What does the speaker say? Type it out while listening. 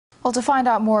Well, to find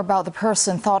out more about the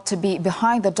person thought to be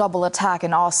behind the double attack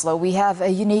in Oslo, we have a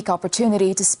unique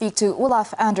opportunity to speak to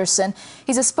Olaf Andersson.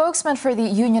 He's a spokesman for the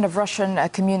Union of Russian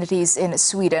Communities in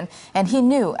Sweden, and he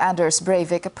knew Anders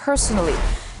Breivik personally.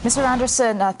 Mr.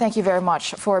 Andersson, thank you very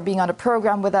much for being on the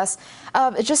program with us.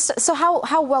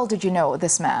 How well did you know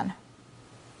this man?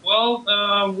 Well,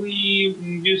 we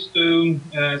used to,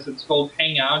 as it's called,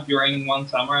 hang out during one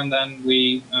summer, and then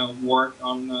we worked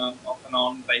on off and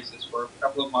on basis for a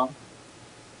couple of months.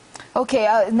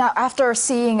 Okay, now after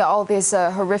seeing all these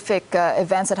horrific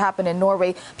events that happened in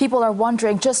Norway, people are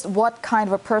wondering just what kind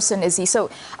of a person is he. So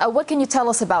what can you tell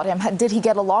us about him? Did he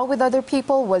get along with other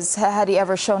people? Had he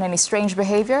ever shown any strange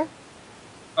behavior?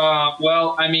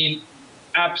 Well, I mean,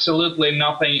 absolutely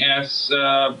nothing as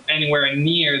anywhere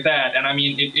near that, and I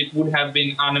mean it would have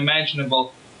been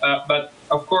unimaginable, but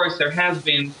of course there has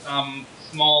been some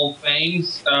small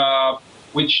things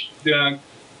which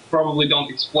probably don't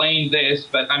explain this,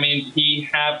 but I mean he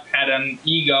have had an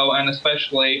ego, and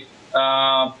especially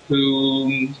so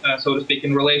to speak,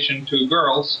 in relation to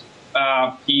girls,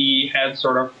 he had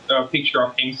sort of a picture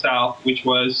of himself which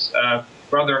was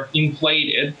rather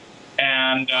inflated.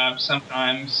 And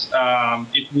sometimes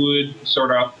it would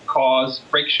sort of cause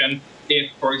friction if,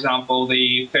 for example,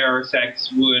 the fairer sex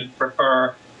would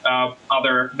prefer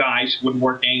other guys who would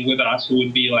working with us, who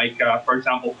would be like, for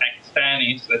example,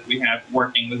 Pakistanis that we have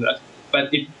working with us.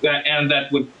 But and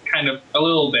that would kind of a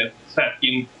little bit set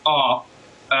him off.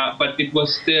 But it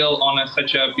was still on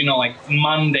such a like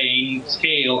mundane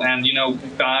scale, and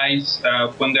guys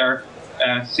when they're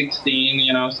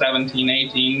 16, 17,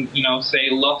 18,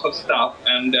 say lots of stuff,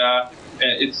 and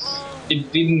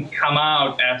it didn't come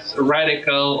out as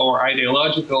radical or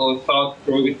ideological thought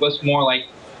through. It was more like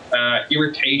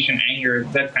irritation, anger,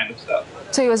 that kind of stuff.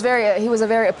 So he was a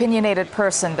very opinionated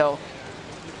person, though.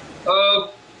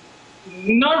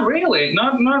 Not really.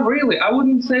 Not really. I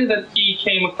wouldn't say that he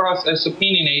came across as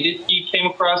opinionated. He came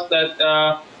across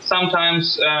that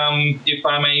sometimes, if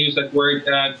I may use that word,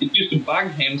 it used to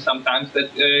bug him sometimes that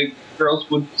girls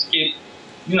would skip,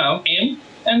 him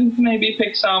and maybe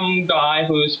pick some guy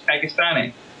who's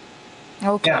Pakistani.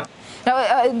 Okay. Yeah.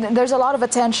 Now, there's a lot of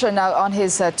attention now on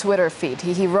his Twitter feed.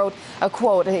 He wrote a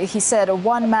quote. He said,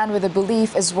 "One man with a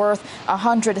belief is worth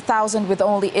 100,000 with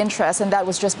only interest," and that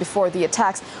was just before the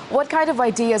attacks. What kind of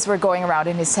ideas were going around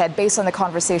in his head based on the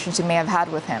conversations you may have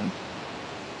had with him?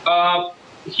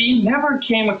 He never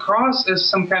came across as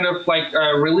some kind of like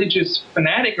religious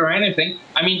fanatic or anything.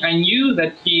 I mean, I knew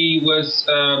that he was,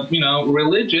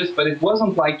 religious, but it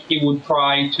wasn't like he would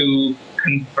try to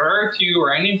convert you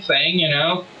or anything,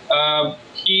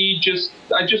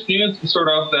 I just knew sort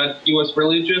of that he was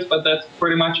religious, but that's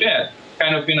pretty much it.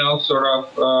 Kind of, sort of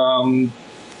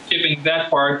keeping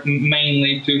that part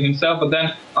mainly to himself. But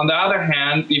then on the other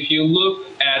hand, if you look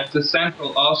at the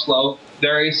central Oslo,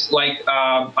 there is like,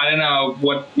 I don't know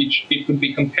what it could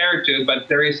be compared to, but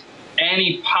there is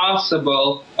any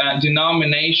possible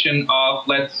denomination of,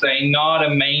 let's say, not a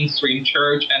mainstream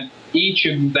church, and each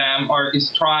of them is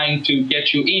trying to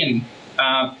get you in.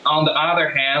 On the other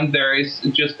hand, there is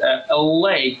just a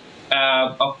lake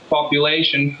of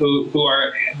population who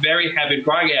are very heavy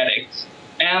drug addicts.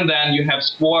 And then you have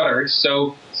squatters.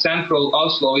 So central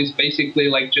Oslo is basically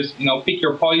like just, pick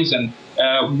your poison.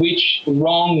 Which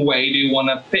wrong way do you want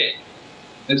to pick?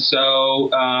 And so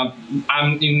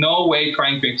I'm in no way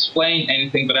trying to explain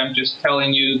anything, but I'm just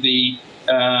telling you the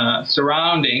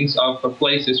surroundings of the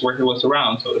places where he was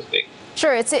around, so to speak.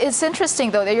 Sure. It's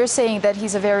interesting, though, that you're saying that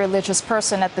he's a very religious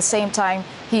person. At the same time,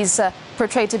 he's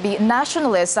portrayed to be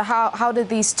nationalist. How did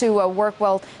these two work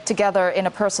well together in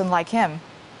a person like him?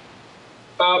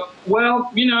 Well,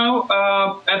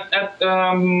 at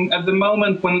the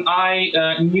moment when I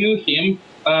knew him,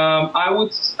 I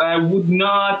would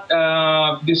not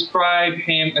describe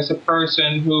him as a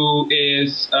person who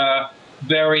is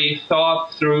very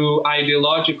thought through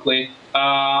ideologically.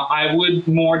 I would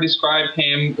more describe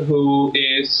him who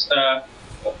is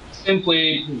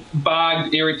simply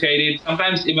bugged, irritated,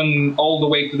 sometimes even all the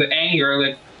way to the anger,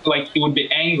 that like he would be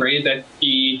angry that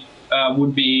he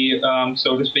would be,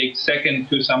 so to speak, second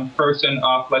to some person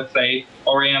of, let's say,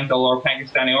 Oriental or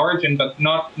Pakistani origin, but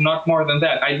not more than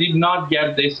that. I did not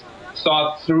get this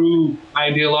thought through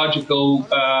ideological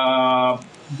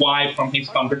vibe from his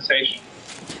conversation.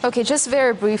 Okay, just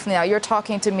very briefly now, you're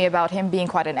talking to me about him being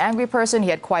quite an angry person. He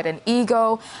had quite an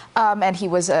ego, and he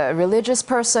was a religious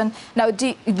person. Now,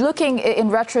 looking in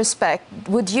retrospect,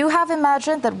 would you have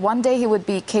imagined that one day he would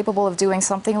be capable of doing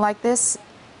something like this,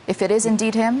 if it is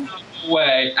indeed him? No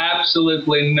way,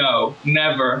 absolutely no,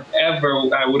 never, ever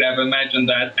I would have imagined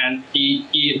that. And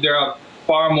there are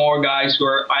far more guys who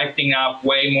are acting up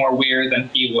way more weird than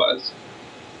he was.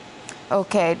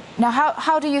 Okay. Now,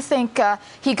 how do you think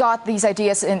he got these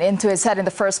ideas into his head in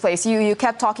the first place? You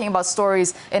kept talking about stories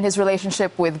in his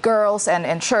relationship with girls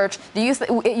and church. Do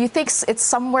you think it's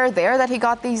somewhere there that he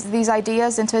got these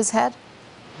ideas into his head?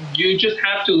 You just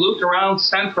have to look around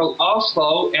central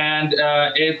Oslo, and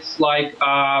it's like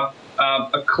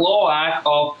a cloac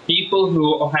of people who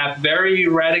have very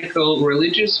radical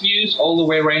religious views, all the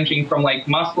way ranging from like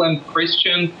Muslim,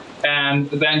 Christian, and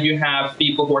then you have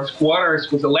people who are squatters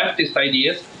with the leftist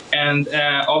ideas. And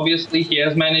obviously he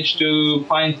has managed to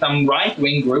find some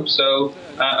right-wing groups, so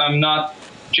I'm not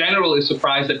generally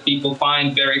surprised that people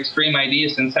find very extreme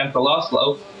ideas in central Oslo.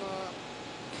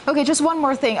 Okay, just one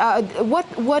more thing.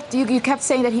 What you kept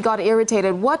saying that he got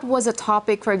irritated. What was a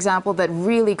topic, for example, that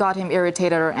really got him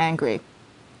irritated or angry?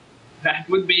 That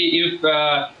would be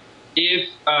if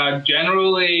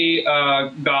generally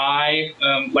a guy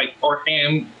or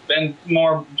him, and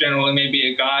more generally maybe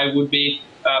a guy would be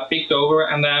picked over,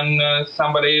 and then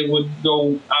somebody would go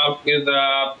out with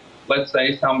let's say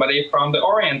somebody from the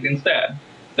Orient instead.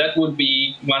 That would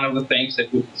be one of the things that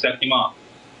would set him off.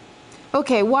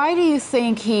 Okay, why do you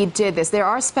think he did this? There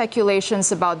are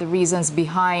speculations about the reasons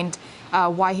behind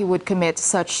why he would commit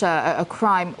such a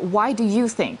crime. Why do you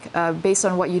think, based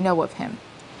on what you know of him?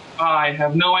 I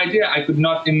have no idea. I could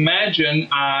not imagine.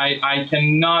 I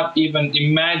cannot even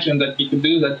imagine that he could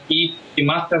do that. He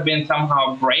must have been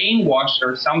somehow brainwashed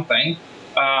or something.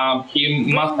 He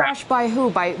must brainwashed by who?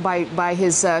 By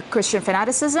his Christian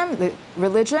fanaticism, the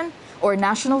religion, or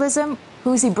nationalism?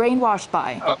 Who's he brainwashed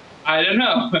by? I don't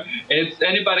know. It's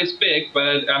anybody's pick,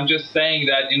 but I'm just saying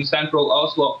that in central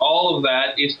Oslo, all of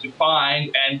that is defined,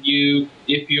 and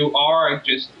if you are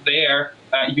just there,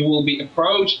 you will be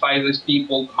approached by these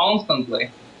people constantly.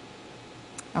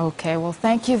 Okay, well,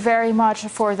 thank you very much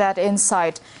for that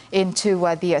insight into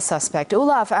the suspect.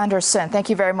 Olaf Andersson,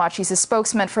 thank you very much. He's a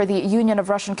spokesman for the Union of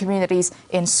Russian Communities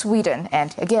in Sweden.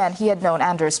 And again, he had known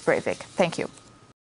Anders Breivik. Thank you.